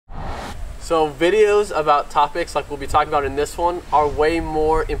So videos about topics like we'll be talking about in this one are way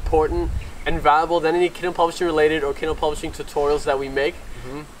more important and valuable than any Kindle Publishing related or Kindle Publishing tutorials that we make.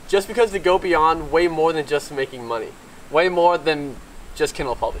 Just because they go beyond way more than just making money. Way more than just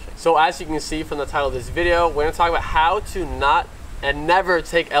Kindle Publishing. So as you can see from the title of this video, we're going to talk about how to not and never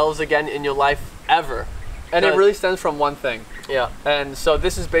take L's again in your life ever. And it really stems from one thing. Yeah. And so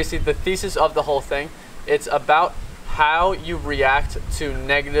this is basically the thesis of the whole thing. It's about how you react to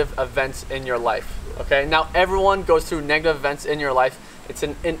negative events in your life. Okay? Now everyone goes through negative events in your life. It's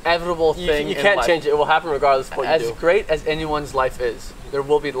an inevitable thing. You can't change it. It will happen regardless of what you do. As great as anyone's life is, there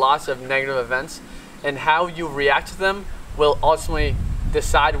will be lots of negative events, and how you react to them will ultimately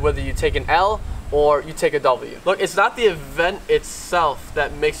decide whether you take an L or you take a W. Look, it's not the event itself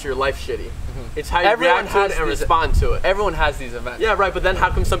that makes your life shitty. It's how you react to it and respond to it. Everyone has these events. Yeah, right, but then how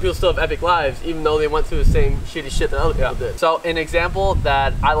come some people still have epic lives even though they went through the same shitty shit that other people did? So an example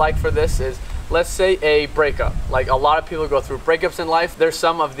that I like for this is, let's say a breakup. Like a lot of people go through breakups in life. They're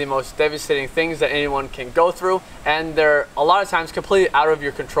some of the most devastating things that anyone can go through, and they're a lot of times completely out of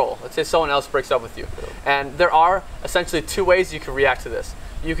your control. Let's say someone else breaks up with you. And there are essentially two ways you can react to this.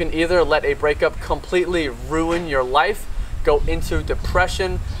 You can either let a breakup completely ruin your life, go into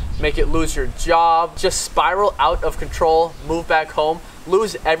depression, make it lose your job, just spiral out of control, move back home,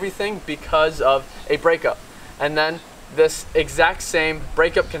 lose everything because of a breakup. And then this exact same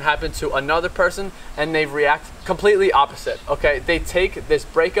breakup can happen to another person and they react completely opposite. Okay, they take this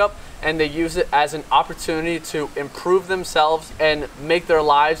breakup and they use it as an opportunity to improve themselves and make their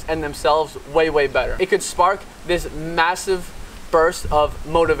lives and themselves way better. It could spark this massive burst of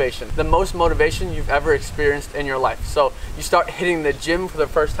motivation, the most motivation you've ever experienced in your life. So you start hitting the gym for the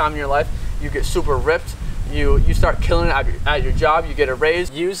first time in your life, you get super ripped, you start killing it at your job, you get a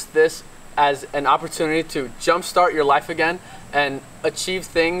raise. Use this as an opportunity to jumpstart your life again and achieve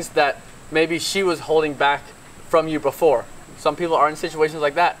things that maybe she was holding back from you before. Some people are in situations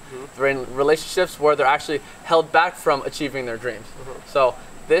like that. They're in relationships where they're actually held back from achieving their dreams. So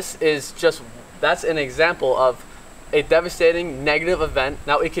this is that's an example of a devastating negative event.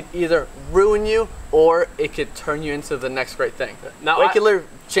 Now it could either ruin you or it could turn you into the next great thing. Now it could literally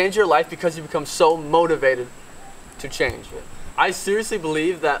change your life because you become so motivated to change. I seriously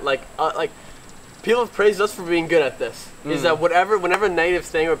believe that like people have praised us for being good at this. Is that whenever a negative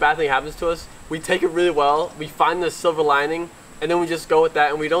thing or bad thing happens to us, we take it really well, we find the silver lining, and then we just go with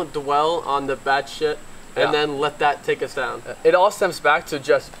that and we don't dwell on the bad shit and then let that take us down. It all stems back to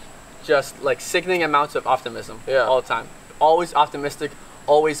just like sickening amounts of optimism all the time. Always optimistic,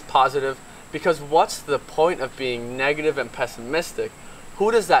 always positive, because what's the point of being negative and pessimistic?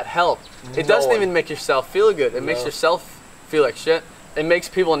 Who does that help? It doesn't even make yourself feel good. It makes yourself feel like shit. It makes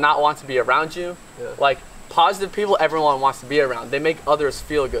people not want to be around you. Like positive people, everyone wants to be around. They make others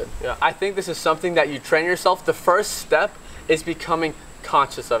feel good. I think this is something that you train yourself. The first step is becoming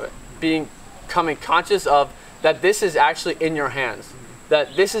conscious of it. Becoming conscious of that this is actually in your hands.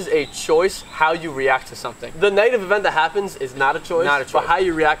 That this is a choice how you react to something. The negative event that happens is not a choice. Not a choice. But how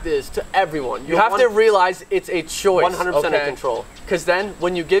you react is to everyone. You have to realize it's a choice. 100% in control. Because then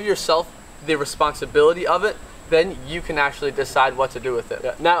when you give yourself the responsibility of it, then you can actually decide what to do with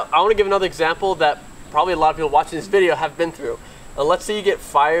it. Now, I want to give another example that probably a lot of people watching this video have been through. Let's say you get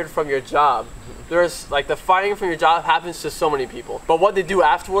fired from your job. There's like the firing from your job happens to so many people. But what they do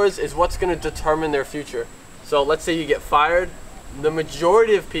afterwards is what's going to determine their future. So let's say you get fired. The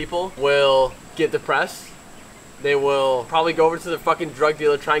majority of people will get depressed. They will probably go over to the fucking drug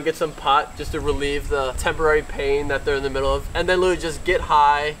dealer, try and get some pot just to relieve the temporary pain that they're in the middle of, and then literally just get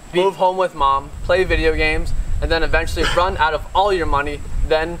high, move home with mom, play video games, and then eventually run out of all your money.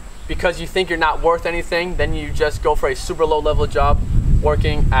 Then because you think you're not worth anything, then you just go for a super low level job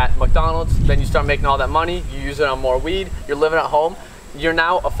working at McDonald's. Then you start making all that money, you use it on more weed, you're living at home, you're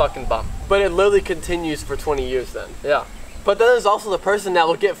now a fucking bum. But it literally continues for 20 years then. But then there's also the person that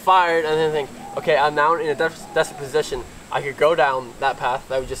will get fired and then think, okay, I'm now in a desperate position. I could go down that path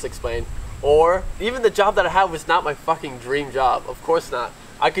that we just explained. Or even the job that I have was not my fucking dream job. Of course not.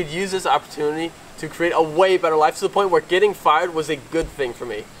 I could use this opportunity to create a way better life to the point where getting fired was a good thing for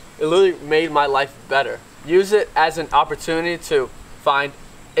me. It literally made my life better. Use it as an opportunity to find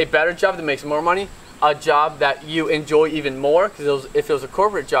a better job that makes more money, a job that you enjoy even more, because if it was a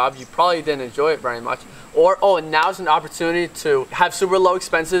corporate job, you probably didn't enjoy it very much. Or, oh, and now's an opportunity to have super low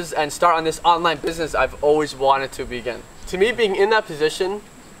expenses and start on this online business I've always wanted to begin. To me, being in that position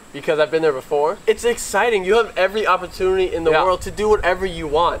because I've been there before. It's exciting. You have every opportunity in the world to do whatever you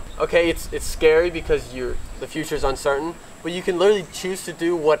want. Okay, it's scary because the future is uncertain, but you can literally choose to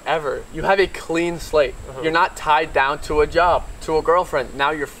do whatever. You have a clean slate. You're not tied down to a job, to a girlfriend.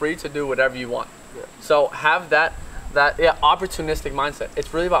 Now you're free to do whatever you want. So have that opportunistic mindset.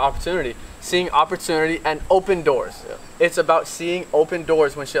 It's really about opportunity, seeing opportunity and open doors. It's about seeing open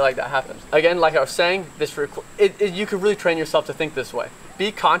doors when shit like that happens. Again, like I was saying, you can really train yourself to think this way.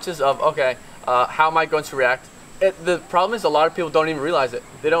 Be conscious of, okay, how am I going to react? The problem is a lot of people don't even realize it.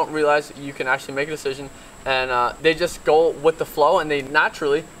 They don't realize you can actually make a decision, and they just go with the flow, and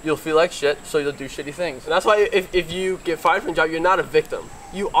you'll feel like shit, so you'll do shitty things. And that's why if you get fired from a job, you're not a victim.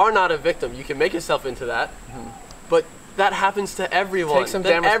 You are not a victim. You can make yourself into that, but that happens to everyone. Take some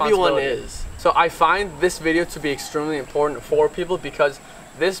damn responsibility. Everyone is. So I find this video to be extremely important for people because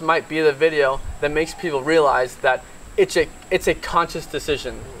this might be the video that makes people realize that it's a conscious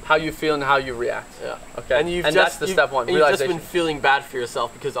decision how you feel and how you react. Yeah. Okay. And that's the step one. And you've just been feeling bad for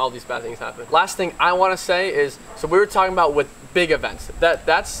yourself because all these bad things happen. Last thing I want to say is, so we were talking about with big events.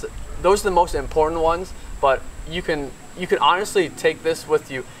 Those are the most important ones, but you can honestly take this with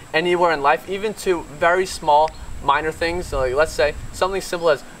you anywhere in life, even to very small, minor things. So like, let's say something simple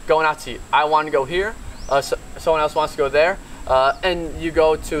as going out to eat. I want to go here. Someone else wants to go there, and you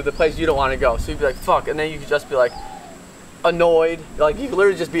go to the place you don't want to go. So you'd be like, fuck, and then you could just be like annoyed. Like you could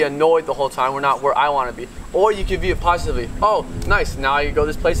literally just be annoyed the whole time. We're not where I want to be. Or you could view it positively. Oh, nice. Now I can go to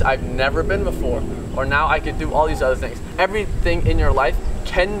this place I've never been before. Or now I could do all these other things. Everything in your life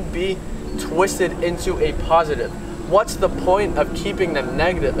can be twisted into a positive. What's the point of keeping them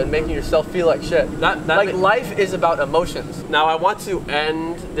negative and making yourself feel like shit? Life is about emotions. Now I want to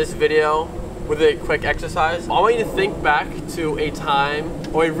end this video with a quick exercise. I want you to think back to a time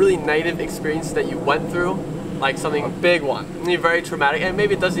or a really negative experience that you went through, like something big one, very traumatic, and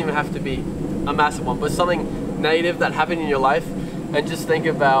maybe it doesn't even have to be a massive one, but something negative that happened in your life, and just think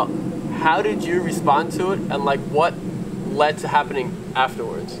about how did you respond to it and like what led to happening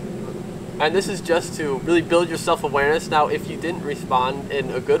afterwards. And this is just to really build your self-awareness. Now, if you didn't respond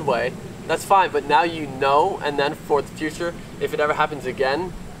in a good way, that's fine, but now you know, and then for the future, if it ever happens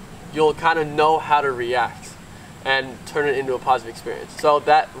again, you'll kind of know how to react and turn it into a positive experience. So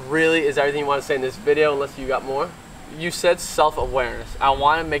that really is everything you want to say in this video, unless you got more. You said self-awareness. I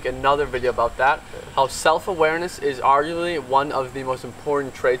want to make another video about that. How self-awareness is arguably one of the most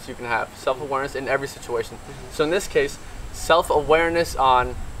important traits you can have. Self-awareness in every situation. So in this case, self-awareness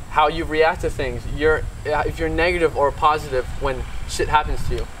on how you react to things, if you're negative or positive when shit happens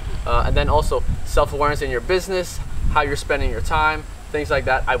to you. And then also self-awareness in your business, how you're spending your time, things like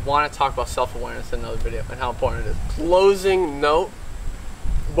that. I want to talk about self-awareness in another video and how important it is. Closing note,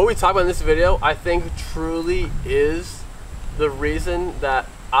 what we talk about in this video, I think truly is the reason that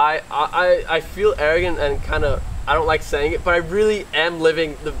I feel arrogant and kind of, I don't like saying it, but I really am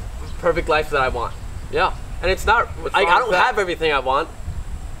living the perfect life that I want. Yeah. And it's not, I don't have everything I want,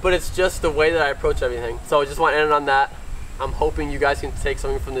 but it's just the way that I approach everything. So I just want to end on that. I'm hoping you guys can take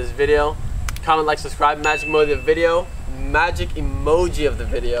something from this video. Comment, like, subscribe. Magic emoji of the video. Magic emoji of the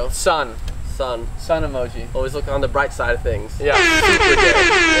video. Sun. Sun. Sun emoji. Always look on the bright side of things. Yeah. Super gay.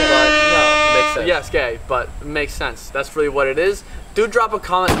 But no, makes sense. Yes, gay, but it makes sense. That's really what it is. Do drop a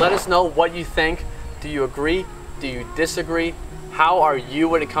comment. Let us know what you think. Do you agree? Do you disagree? How are you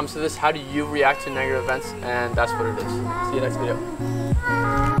when it comes to this? How do you react to negative events? And that's what it is. See you next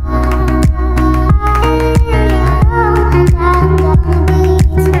video.